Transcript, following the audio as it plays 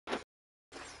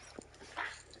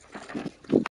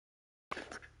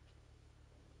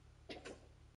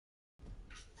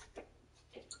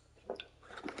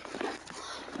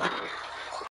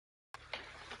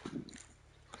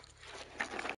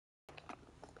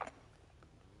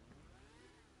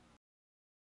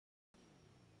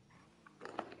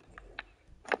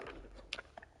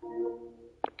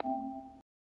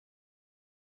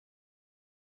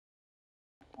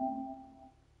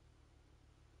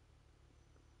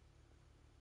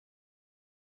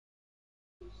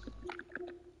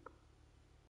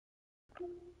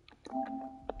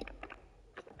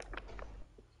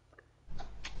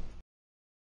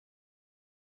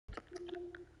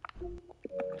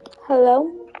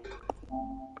Hello?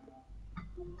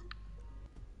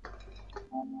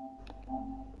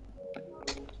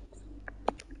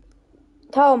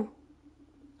 Tom?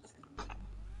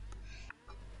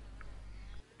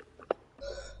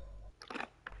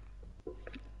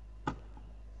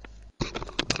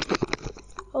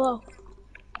 Hello.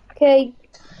 Okay,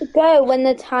 go when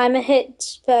the timer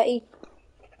hits 30.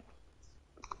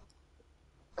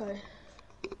 Okay.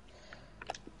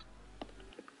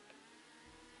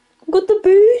 Got the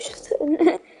boost!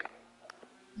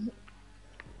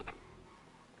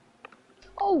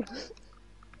 Oh!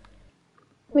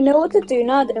 We know what to do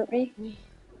now, don't we?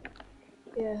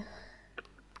 Yeah.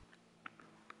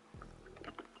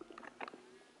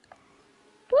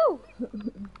 Woo!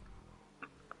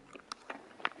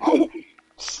 Do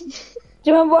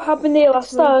you remember what happened to you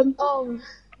last time?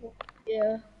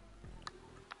 Yeah.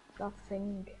 That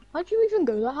thing. How'd you even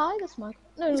go that high? That's my...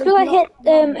 No, It's like, because I not hit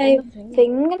hitting a the thing.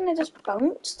 thing and I just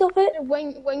bounced off it.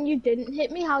 When you didn't hit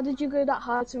me, how did you go that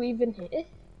high to even hit it?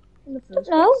 In the first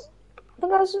No,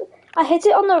 place? I hit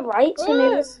it on the right, so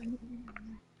maybe it's...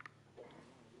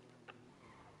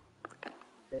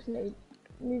 There's no...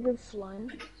 You go flying.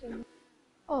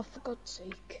 Oh, for God's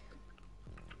sake.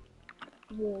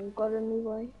 Wall got in the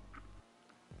way.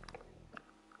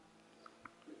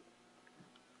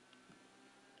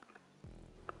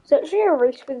 It's actually a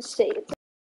race for the state.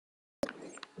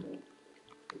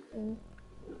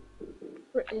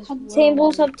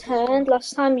 Tables have turned.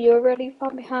 Last time you were really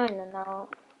far behind, and now...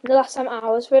 The last time I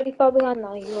was really far behind,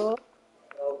 now you're...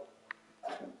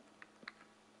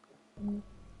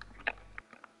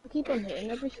 I keep on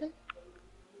hitting everything.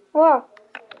 What?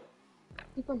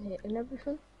 Keep on hitting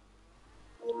everything.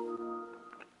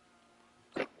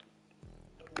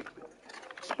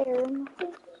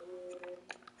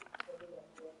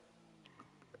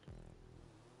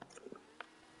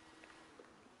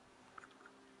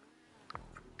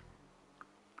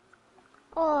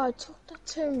 Oh, I took that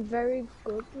turn very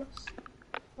good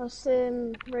last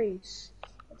race.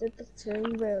 I did the turn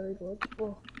really good,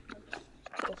 but I just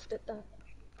scuffed it there.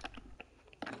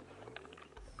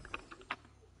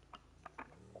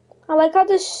 I like how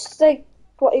this, like,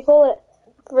 what you call it,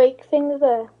 brake thing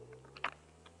there.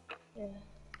 Yeah.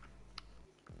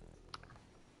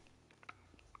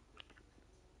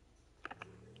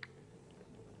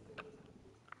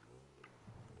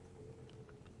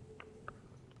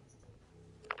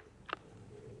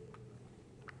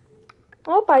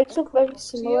 Our bikes look very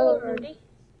See you similar. already?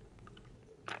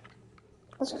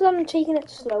 That's because I'm taking it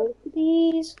slow for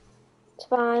these. It's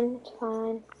fine, it's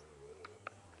fine.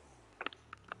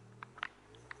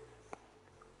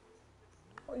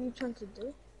 What are you trying to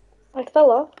do? I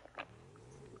fell off.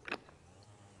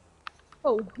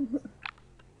 Oh.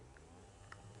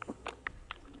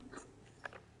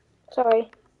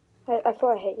 Sorry. I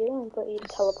thought I hit you then, but you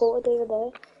teleported over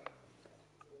there.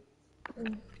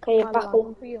 Okay, you're back up.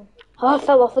 Oh, I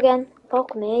fell off again.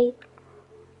 Fuck me.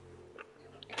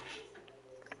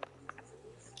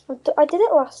 I did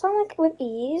it last time, like, with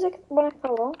ease, like, when I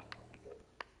fell off.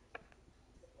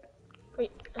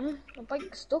 Wait, my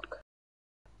bike's stuck.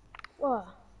 Wow.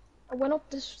 I went up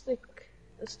this, like,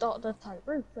 the start of the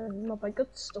tightrope and my bike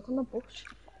got stuck on the bush.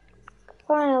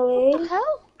 Finally. What the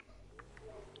hell?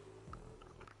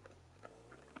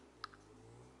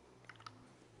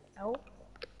 Oh.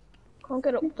 Can't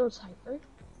get up those tightrope.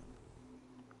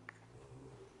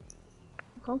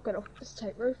 I can't get up this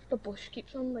tightrope. The bush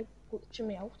keeps on, like, glitching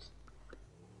me out.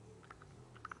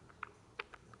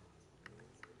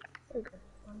 Okay.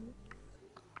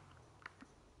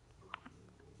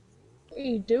 What are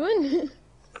you doing?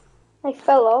 I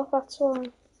fell off, that's why.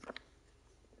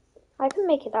 I can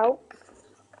make it out.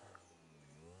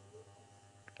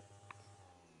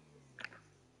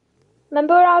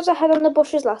 Remember when I was ahead on the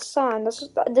bushes last time?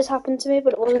 This happened to me,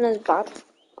 but it wasn't as bad.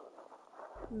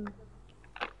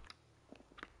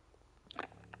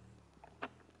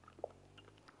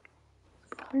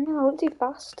 Oh no, I went too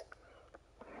fast.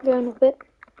 Going up it.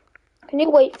 Can you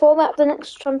wait for me at the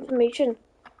next transformation?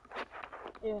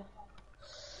 Yeah.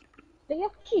 They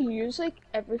actually use, like,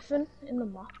 everything in the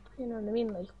map, you know what I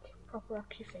mean? Like, proper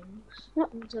actually things. Not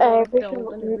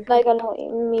Everything. like I know what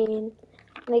you mean.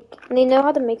 Like, they know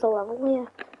how to make a level here.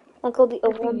 Like all the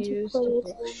other ones we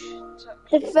played.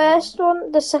 The first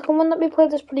one, the second one that we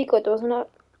played was pretty good, wasn't it?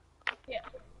 Yeah,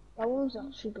 that one was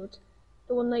actually good.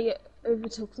 The one that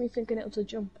overtook me thinking it was a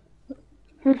jump.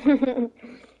 I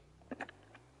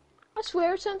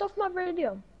swear I turned off my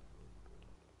radio.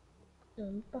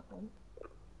 Back on.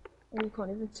 And you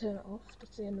can't even turn it off,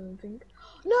 that's the annoying thing.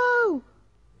 No!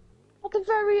 At the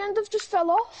very end I've just fell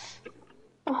off!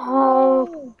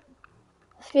 Oh,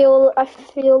 I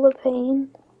feel the pain.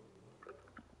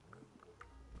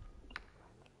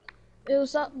 It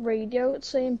was that radio, it's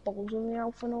saying balls on the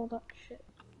alpha and all that shit.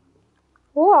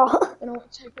 What? You know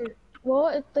what type of...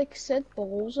 What? It like said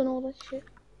balls and all that shit.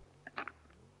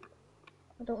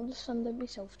 I don't understand it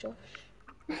myself, Josh.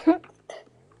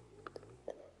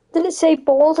 Did it say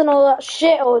balls and all that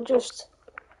shit, or just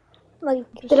like It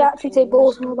just did it said actually say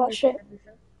balls and all and that like shit?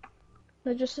 everything.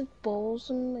 No, it just said balls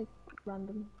and like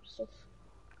random stuff.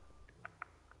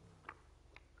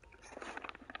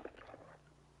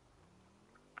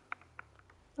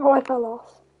 Oh, I fell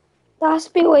off. There has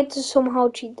to be a way to somehow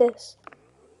cheat this.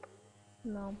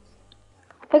 No.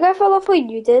 I think I fell off where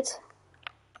you did.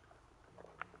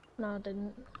 No, I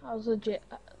didn't. I was legit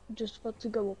just about to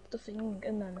go up the thing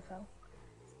and then I fell.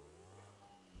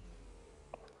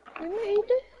 We made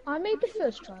it. I made the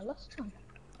first try last time.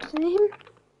 Same.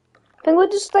 I think we're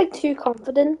just like too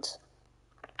confident.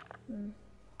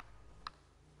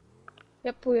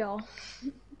 Yep, we are.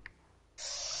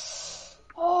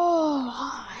 Oh,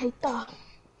 I hate that.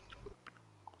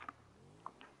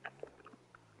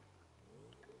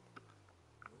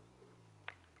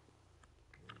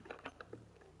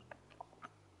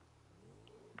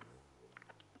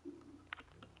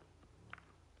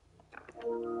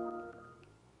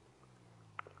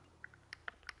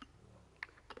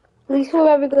 At least we're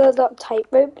very good at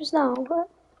tightropes now. But...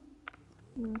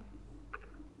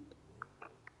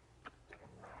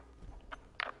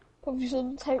 Have you saw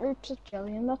the tightropes of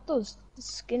Jelly and that does the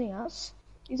skinny ass?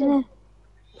 These Yeah. are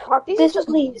Practice at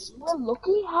least. we're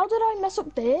lucky. How did I mess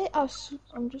up there?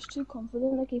 I'm just too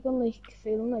confident. I keep on like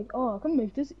feeling like, oh, I can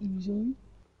make this easily.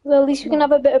 Well, at least we can No.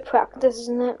 have a bit of practice,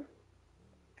 isn't it?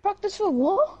 Practice for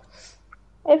what?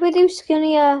 If we do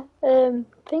skinnier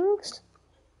things.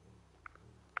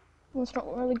 Well, it's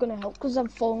not really gonna help because I'm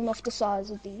falling off the sides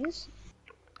of these.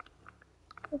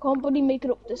 I can't bloody make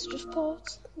it up this just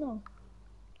part. No.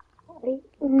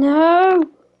 No!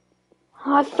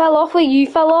 I fell off where you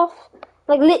fell off.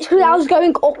 Like literally, I was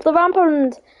going up the ramp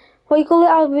and what do you call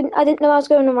it? I didn't know I was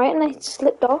going right and I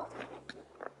slipped off.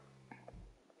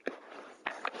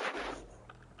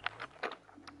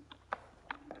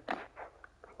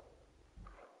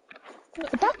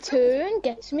 That turn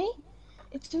gets me.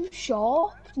 It's too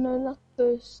sharp. No, not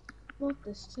this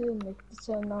turn, like the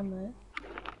turn down there.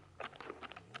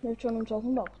 You know which one I'm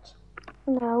talking about?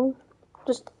 No.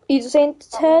 Just, you're just saying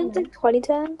turns, like 20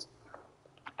 turns?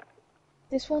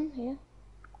 This one here.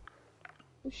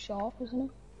 It's sharp, isn't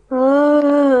it?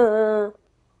 Ah.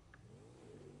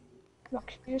 I'm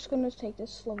actually just gonna take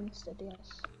this slow and steady,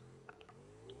 yes.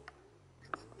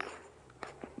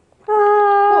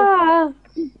 Ah.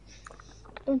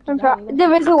 Don't do that either.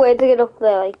 There is a way to get up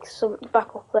there, like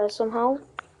back up there somehow.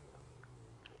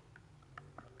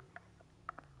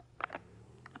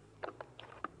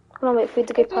 I'm gonna wait for you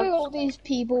to I get feel like past. all these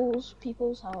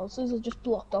people's houses are just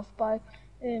blocked off by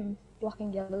black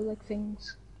and yellow like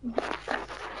things.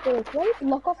 They're like, why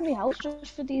block off my house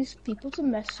just for these people to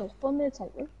mess up on their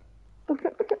tightrope?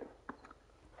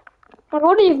 I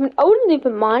wouldn't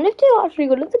even mind if they're actually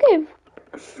good at the game.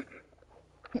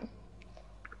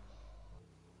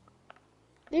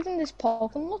 Even this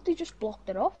parking lot, they just blocked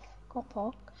it off. Can't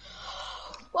park.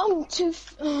 Well,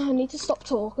 I need to stop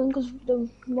talking because the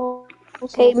more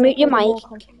Okay, talk I mute your put, the mic. more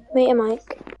confident. Mute your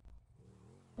mic.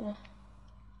 Yeah.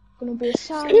 Gonna be a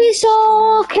silent. It's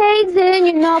okay then,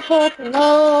 you're not fucking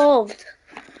loved.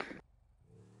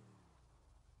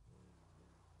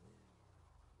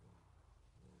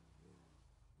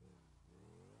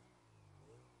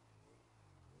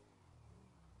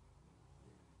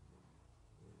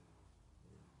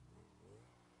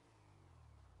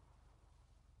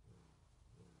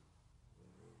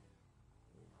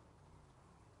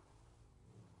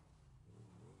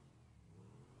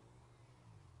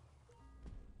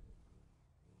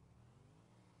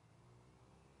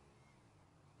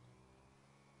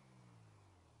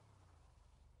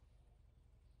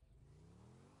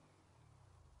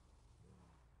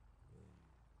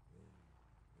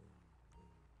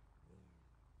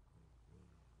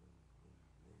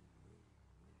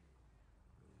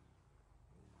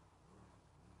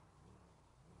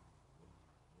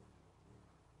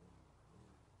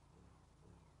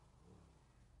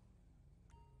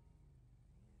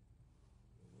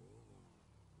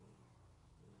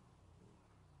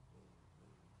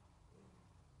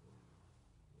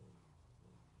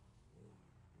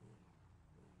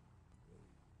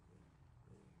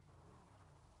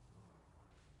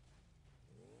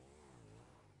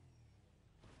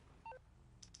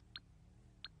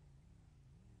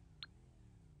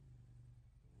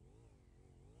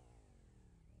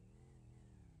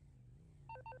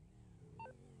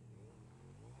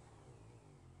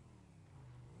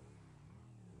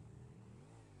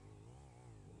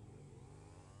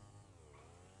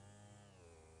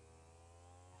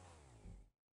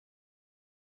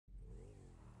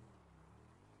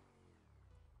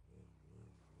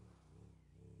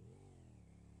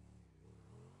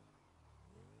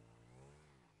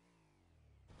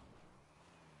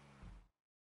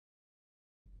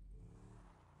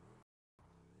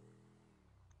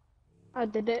 I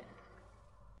did it.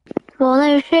 Well,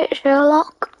 no shit,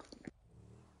 Sherlock.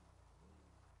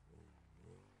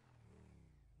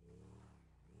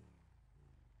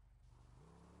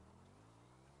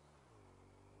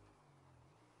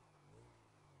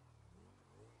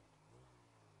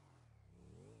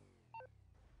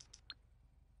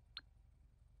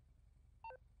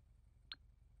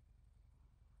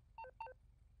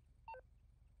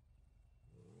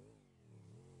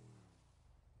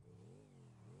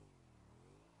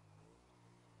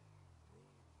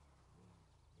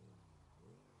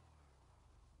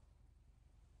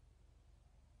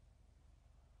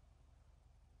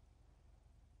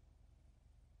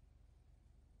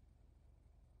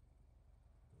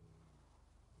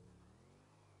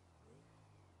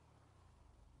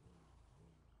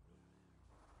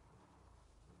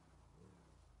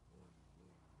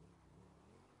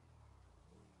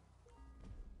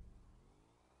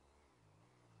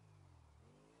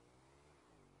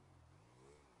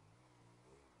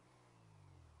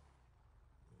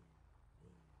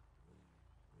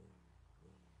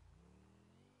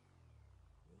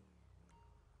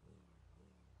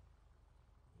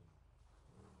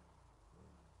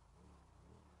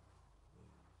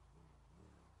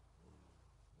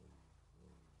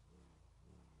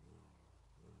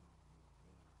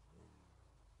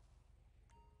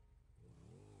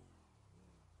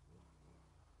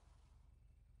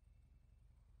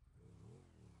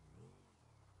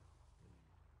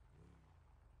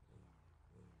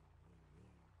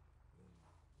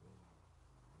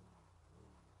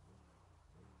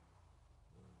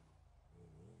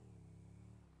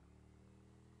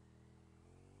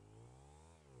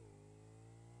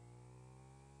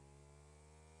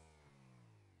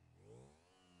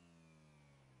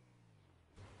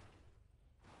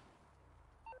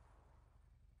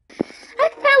 I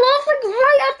fell off like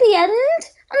right at the end,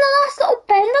 on the last little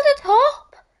bend at the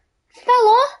top. Fell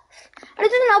off. I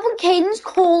didn't know when Caden's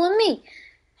calling me.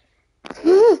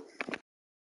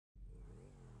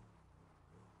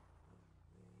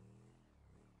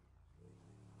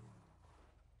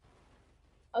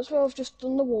 As well, I've just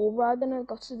done the wall ride and I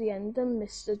got to the end and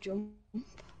missed the jump.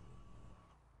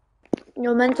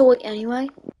 You're meant to wait anyway.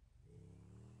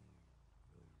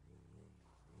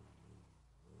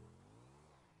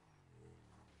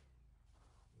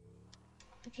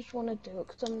 I just want to do it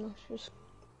because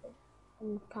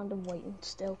I'm kind of waiting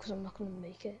still because I'm not going to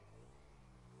make it.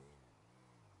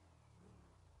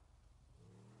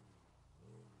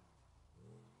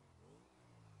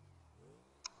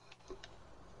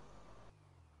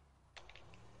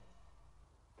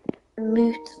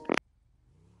 Mute.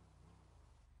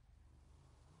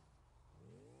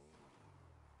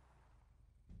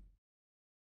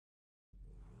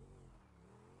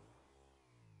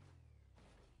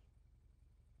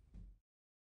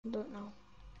 I don't know.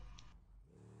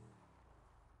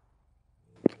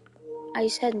 I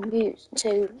said mute,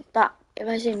 so that if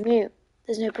I say mute,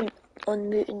 there's no point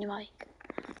unmuting your mic.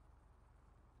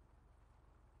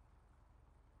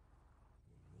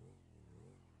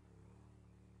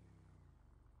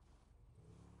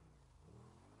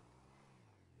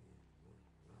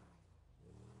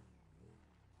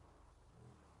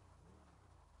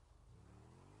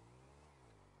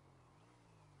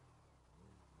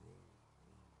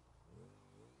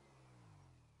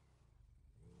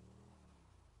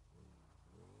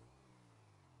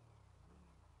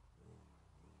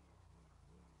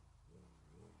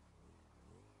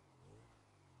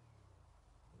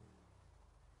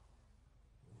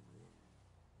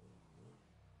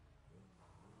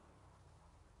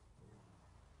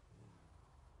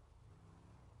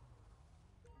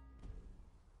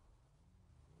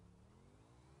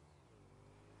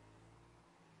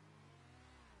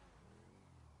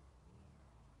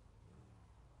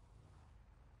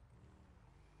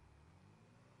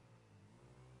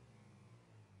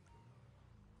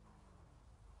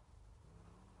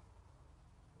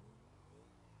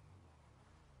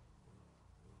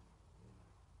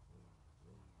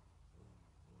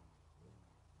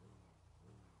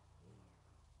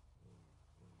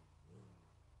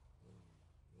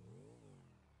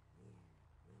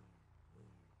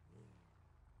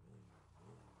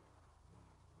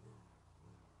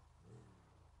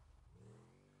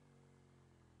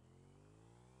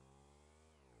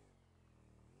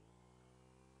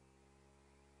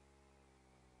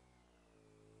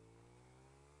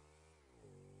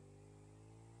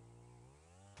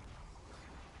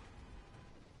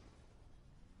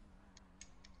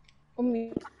 I'm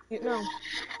mute now.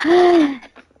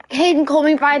 Hayden called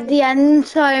me by the end,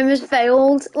 so I almost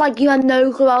failed. Like, you had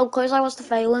no clue how close I was to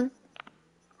failing.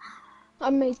 I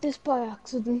made this by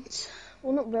accident.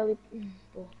 Well, not really,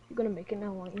 but you're gonna make it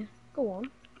now, aren't you? Go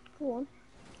on. Go on.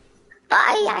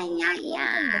 Bloody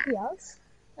ass.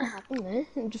 What happened there?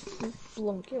 It just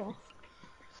flunk you off.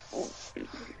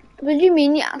 What do you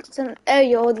mean you accident? Oh,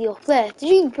 you're already up there. Did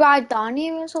you drive down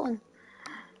here or something?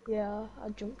 Yeah, I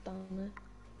jumped down there.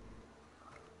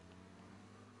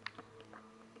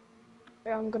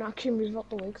 Yeah, I'm gonna actually move out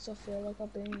the way because I feel like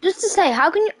I've been... Just to say,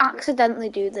 how can you accidentally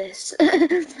do this?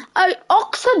 I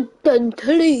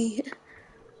accidentally.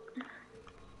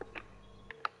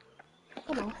 I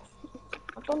don't know.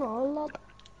 I don't know, lad.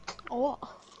 Oh.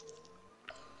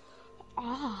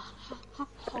 Ah.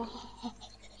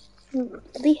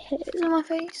 The hairs on my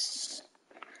face.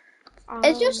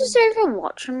 It's just to stay even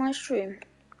watching my stream.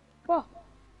 What?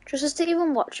 Just to stay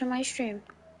even watching my stream.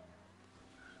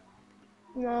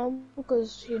 No,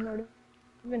 because she's not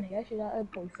even here. She's at her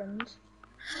boyfriend's.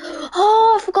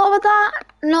 Oh, I forgot about that.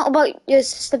 Not about your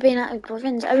sister being at her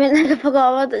boyfriend's. I mean, I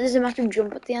forgot about that. There's a massive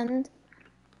jump at the end.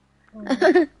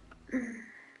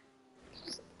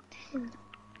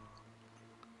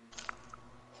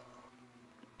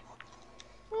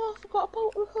 Oh, I forgot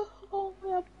about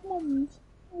my mum's.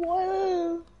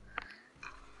 Wow.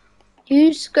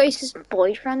 Who's Grace's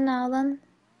boyfriend now then?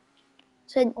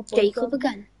 Said A Jacob boyfriend?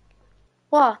 again.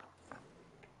 What?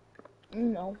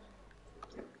 No.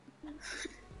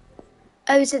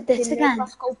 Oh, is it this His name again?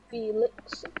 is called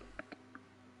Felix.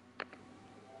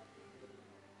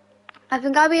 I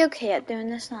think I'll be okay at doing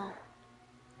this now.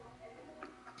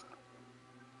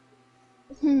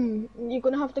 You're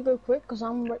gonna have to go quick because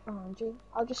I'm right behind you.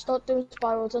 I'll just start doing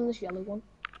spirals on this yellow one.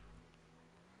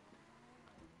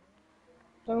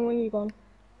 Tell me when you're gone.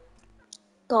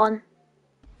 Gone.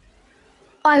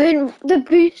 I think the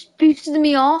boost boosted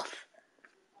me off.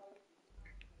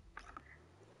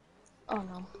 Oh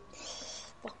no.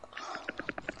 Fuck.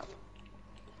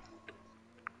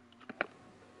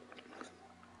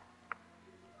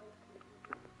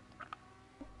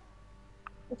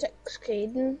 Text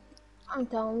Caden. I'm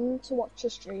telling him to watch the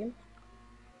stream.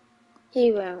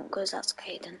 He won't, because that's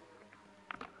Caden.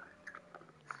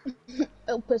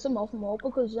 It'll piss him off more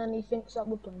because then he thinks that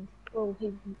we're playing. Well,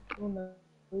 he will know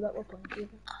that we're playing together.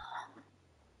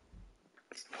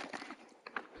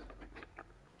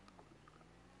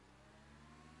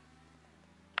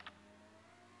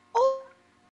 Oh!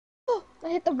 Oh! I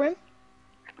hit the rim.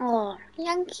 Oh,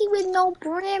 Yankee with no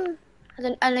brim.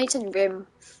 I know it's in rim,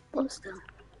 but still.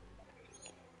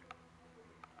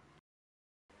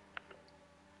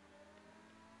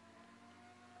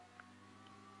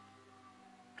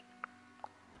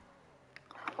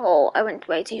 Oh, I went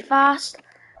way too fast.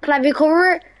 Can I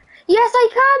recover it? Yes, I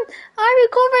can! I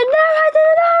recovered! No, I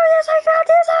didn't know! Yes, I can!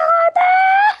 Yes, I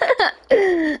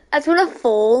can! I just want to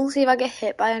fall, see if I get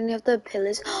hit by any of the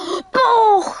pillars.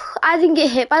 Oh! I didn't get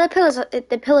hit by the pillars.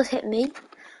 The pillars hit me.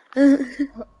 No,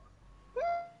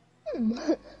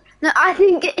 I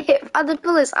didn't get hit by the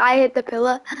pillars. I hit the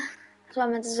pillar. That's what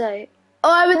I meant to say.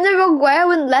 Oh, I went the wrong way. I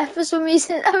went left for some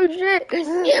reason. Oh, shit.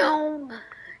 Yo.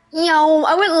 Yo,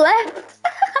 I went left.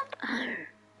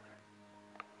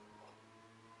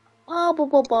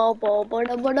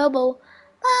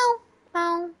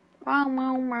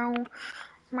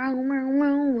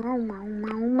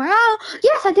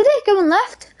 Yes, I did it. Going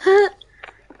left.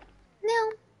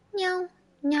 No, no,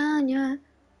 no, no.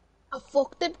 I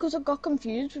fucked it because I got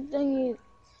confused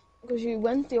because you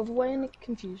went the other way and it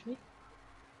confused me.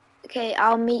 Okay,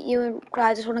 I'll meet you in.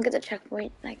 I just want to get the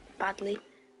checkpoint like badly.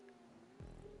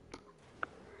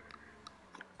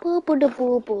 How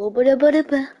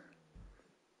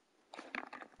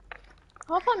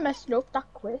have I messed it up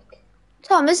that quick?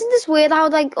 Tom, isn't this weird how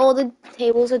like all the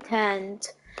tables are turned?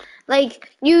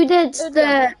 Like you did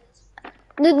Yeah.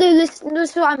 this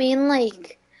is what I mean.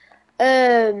 Like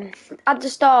at the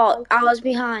start, I was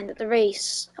behind at the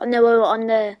race. On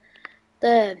the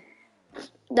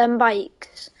them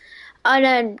bikes, and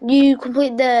then you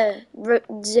complete the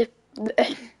zip.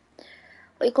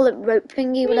 What you call it, rope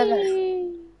thingy, whatever. Whee!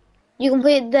 You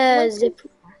completed the zip.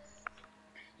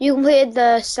 You completed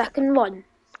the second one.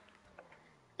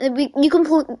 You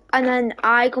complete, and then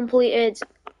I completed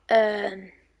the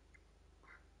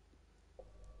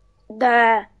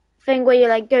thing where you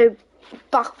like go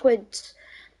backwards,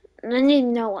 and then you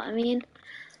know what I mean.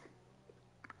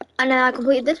 And then I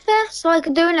completed this first, so I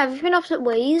could do everything opposite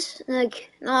ways.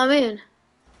 Like, you know what I mean?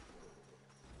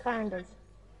 Kind of.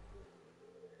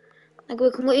 Like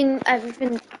we're completing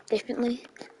everything differently.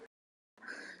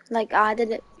 Like I did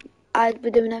it. we're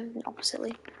doing everything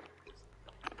oppositely.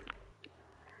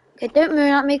 Okay, don't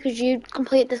moon at me because you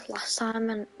completed this last time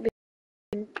and we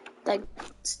like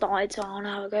started, so I don't know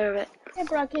how to go with it. Yeah,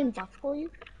 but I came back for you.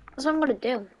 That's what I'm gonna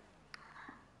do.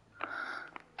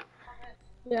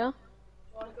 Yeah. You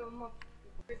want to go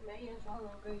with me as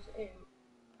well? I'll go to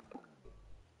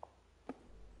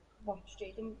watch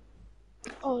Jaden.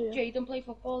 Oh yeah. Jaden play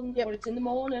football, Yep. but it's in the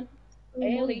morning, In the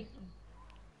early, morning.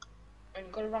 and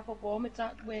you've got to wrap up warm. It's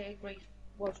at where Grace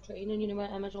was training, you know,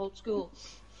 at Emma's old school.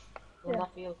 On Yeah.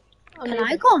 that field. Can I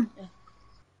Maybe. come?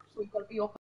 So you've got to be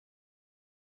up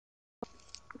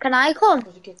Can I come?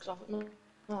 because it kicks off at 9.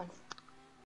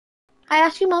 I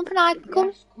asked your mum, can I come?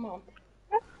 Yes, come on.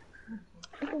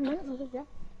 People might, I said, yeah.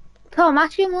 Tom,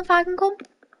 ask your mum if I can come.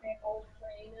 They're old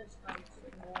trainers, nice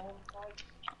and warm. Like,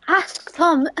 Ask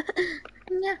Tom.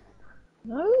 Yeah.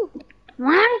 No.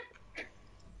 Why?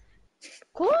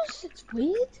 Of course, it's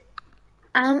weird.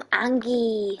 I'm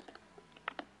Angie.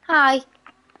 Hi.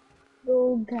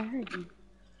 Oh, guy.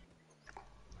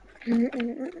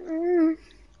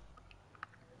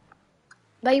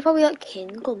 But you probably like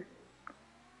can come.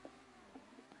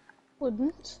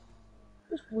 Wouldn't.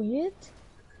 It's weird.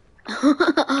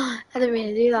 I didn't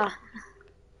really do that.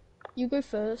 You go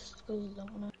first, because I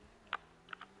don't wanna.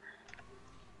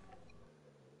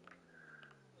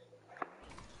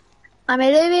 I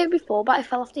made it here before, but I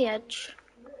fell off the edge.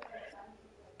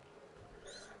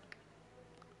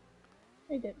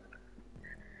 I did.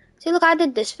 See, look, I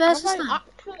did this first Have this I time.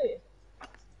 actually?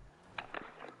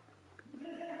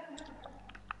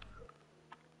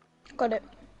 Got it.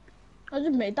 I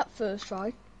just made that first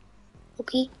try.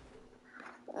 Okay.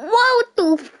 What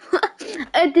the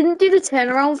I didn't do the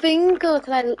turnaround thing, because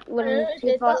I went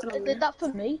too far to the I did left. that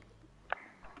for me.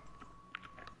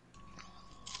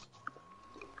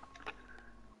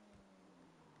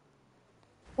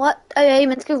 What? Oh yeah, you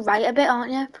meant to go right a bit,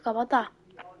 aren't you? Forgot about that.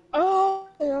 Oh,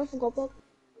 yeah, I forgot about.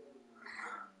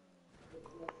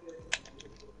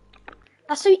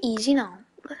 That's so easy now.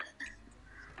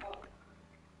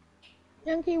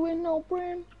 Yankee win, no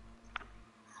brain.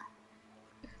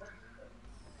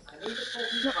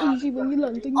 Not easy when you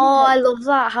land in Oh, your I head. love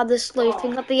that, how the slow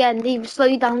thing at the end, you slow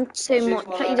you down so much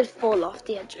that you just fall off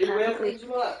the edge perfectly.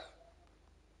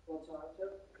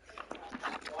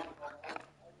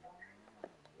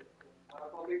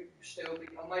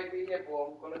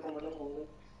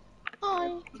 Hi.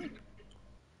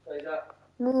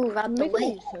 Move out I'm the making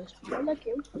way. these first try, like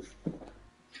you.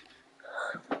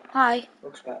 Hi.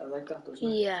 Looks better like that, doesn't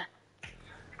it? Yeah.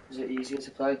 Is it easier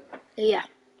to play? Yeah.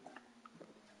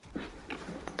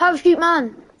 Parachute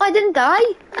man. Oh, I didn't die.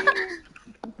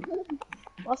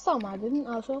 Last time I didn't,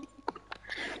 also.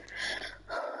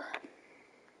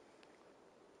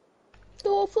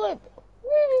 Door flip.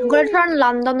 I'm gonna try and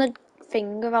land on the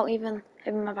thing without even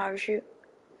having my parachute.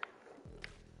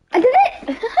 I did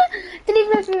it! Didn't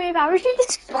even have to my parachute,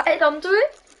 just slid onto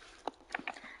it.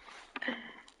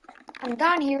 I'm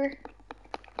down here.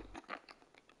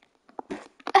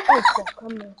 Oh fuck, I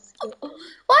missed it.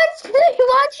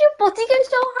 Why'd your body go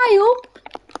so high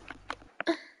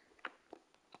up?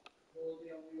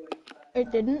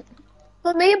 It didn't.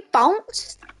 But made it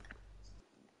bounce.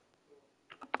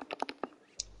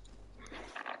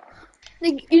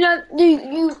 Like, you know,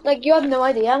 you have no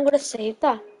idea. I'm gonna save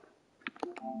that.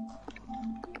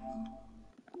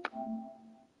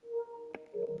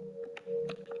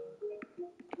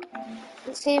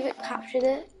 Let's see if it captured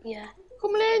it. Yeah.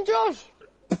 Come in, Josh.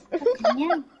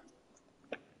 Yeah.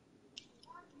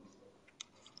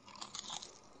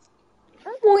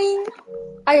 Boing.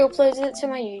 I uploaded it to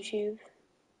my YouTube.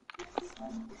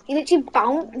 He literally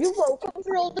bounced. You're welcome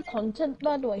for all the content,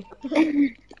 by the way.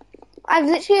 I've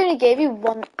literally only gave you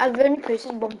one. I've only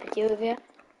posted one video of you.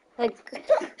 Like,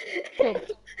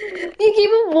 Good. you keep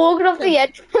on walking off the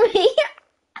edge from me.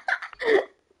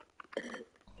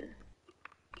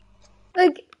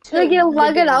 like you're The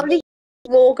lagging out. games.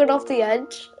 You keep walking off the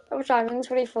edge. Which I think is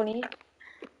pretty funny.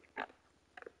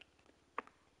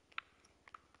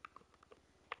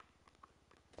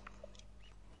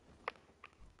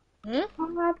 Hmm?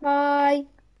 Bye bye.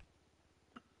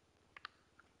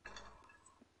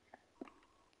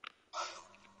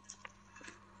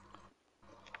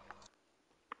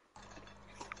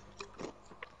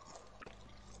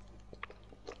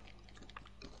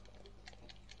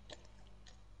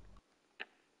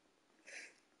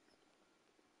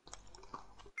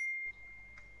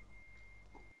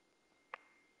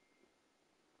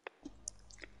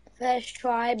 First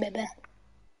try, baby.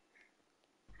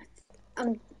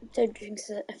 I'm don't drink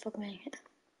it. Fuck me.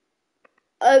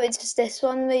 Oh, it's just this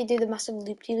one where you do the massive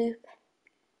loop-de-loop.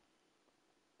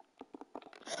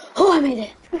 Oh, I made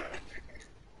it.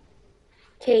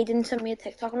 Caden sent me a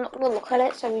TikTok. I'm not gonna look at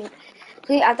it. So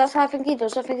that's how I think he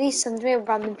does. I think he sends me a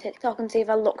random TikTok and see if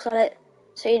I looks at it,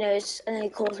 so he knows, and then he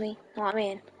calls me. You know what I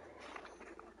mean?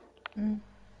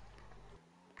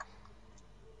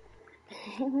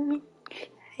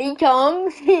 Hey Tom,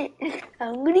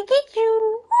 I'm gonna get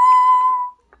you.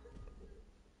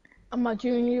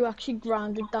 Imagine you actually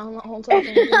grounded down that whole entire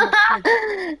thing. Again,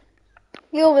 like,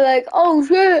 You'll be like, oh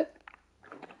shit.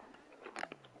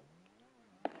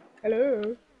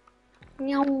 hello.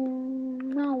 Meow,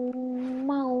 meow,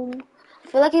 meow. I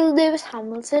feel like he'll Lewis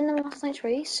Hamilton in last night's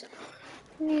race.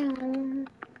 Meow.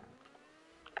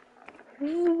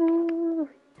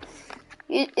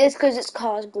 It's because its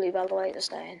car's blue, by the way, just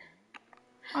saying.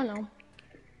 I know.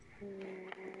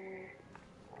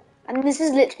 And this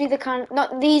is literally the kind of,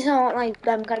 not, these aren't like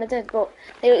them kind of thing, but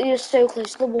you're so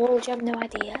close to the wall, which you have no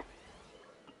idea.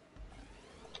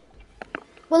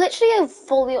 We're literally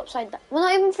fully upside down. We're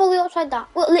not even fully upside down.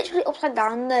 We're literally upside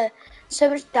down. There's so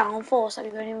much downforce that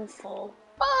we won't even fall.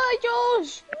 Bye,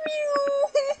 Josh.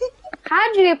 How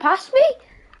did you get past me?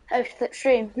 Oh,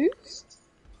 slipstream. Boost?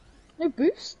 No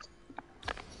boost?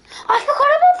 I forgot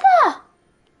about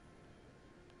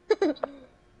that.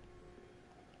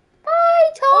 Bye,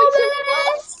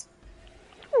 Thomas.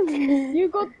 You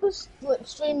got the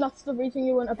slipstream, that's the reason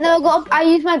you went up. No, I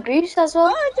used my boost as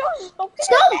well. Bye, Josh. Stop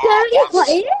Stop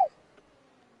going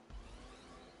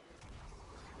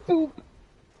Boop.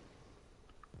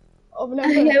 Oh, no,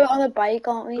 playing. We're on a bike,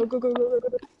 aren't we? Go.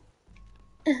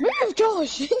 Move,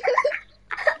 Josh!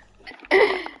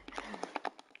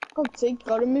 God's sake,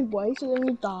 got in my way, so then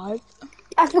you died.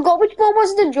 I forgot which one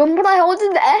was the jump, but I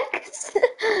ordered the X.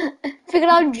 Figured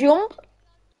out jump.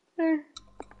 I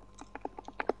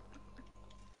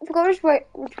forgot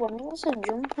which one was the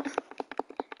jump.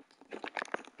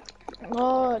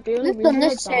 Oh, the only We've done reason I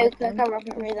this so died quick, then. I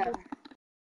wasn't really that.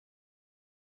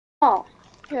 Oh.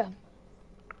 Yeah.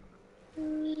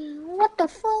 What the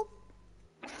fuck?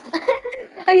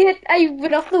 I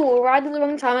went off the wall right at the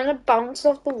wrong time and I bounced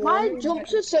off the wall. My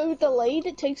jumps are so delayed,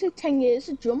 it takes like 10 years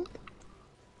to jump.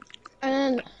 And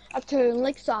then I turn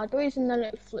like sideways and then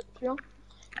it flips you.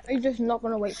 Are you just not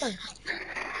gonna wait then?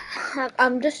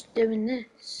 I'm just doing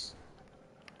this.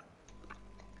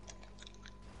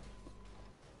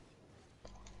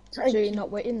 So you're not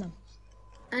waiting then?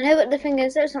 I know, but the thing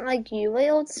is, it's not like you wait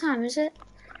all the time, is it?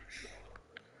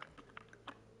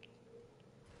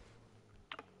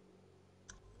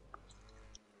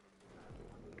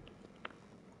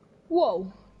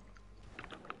 Whoa.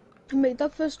 I made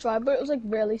that first try, but it was like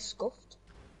really scuffed.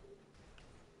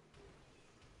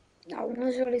 That one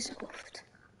was really scuffed.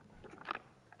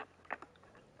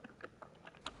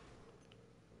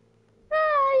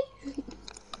 Hi!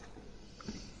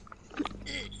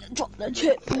 Drop the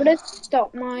chip. I'm gonna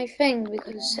stop my thing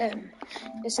because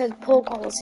it says poor quality.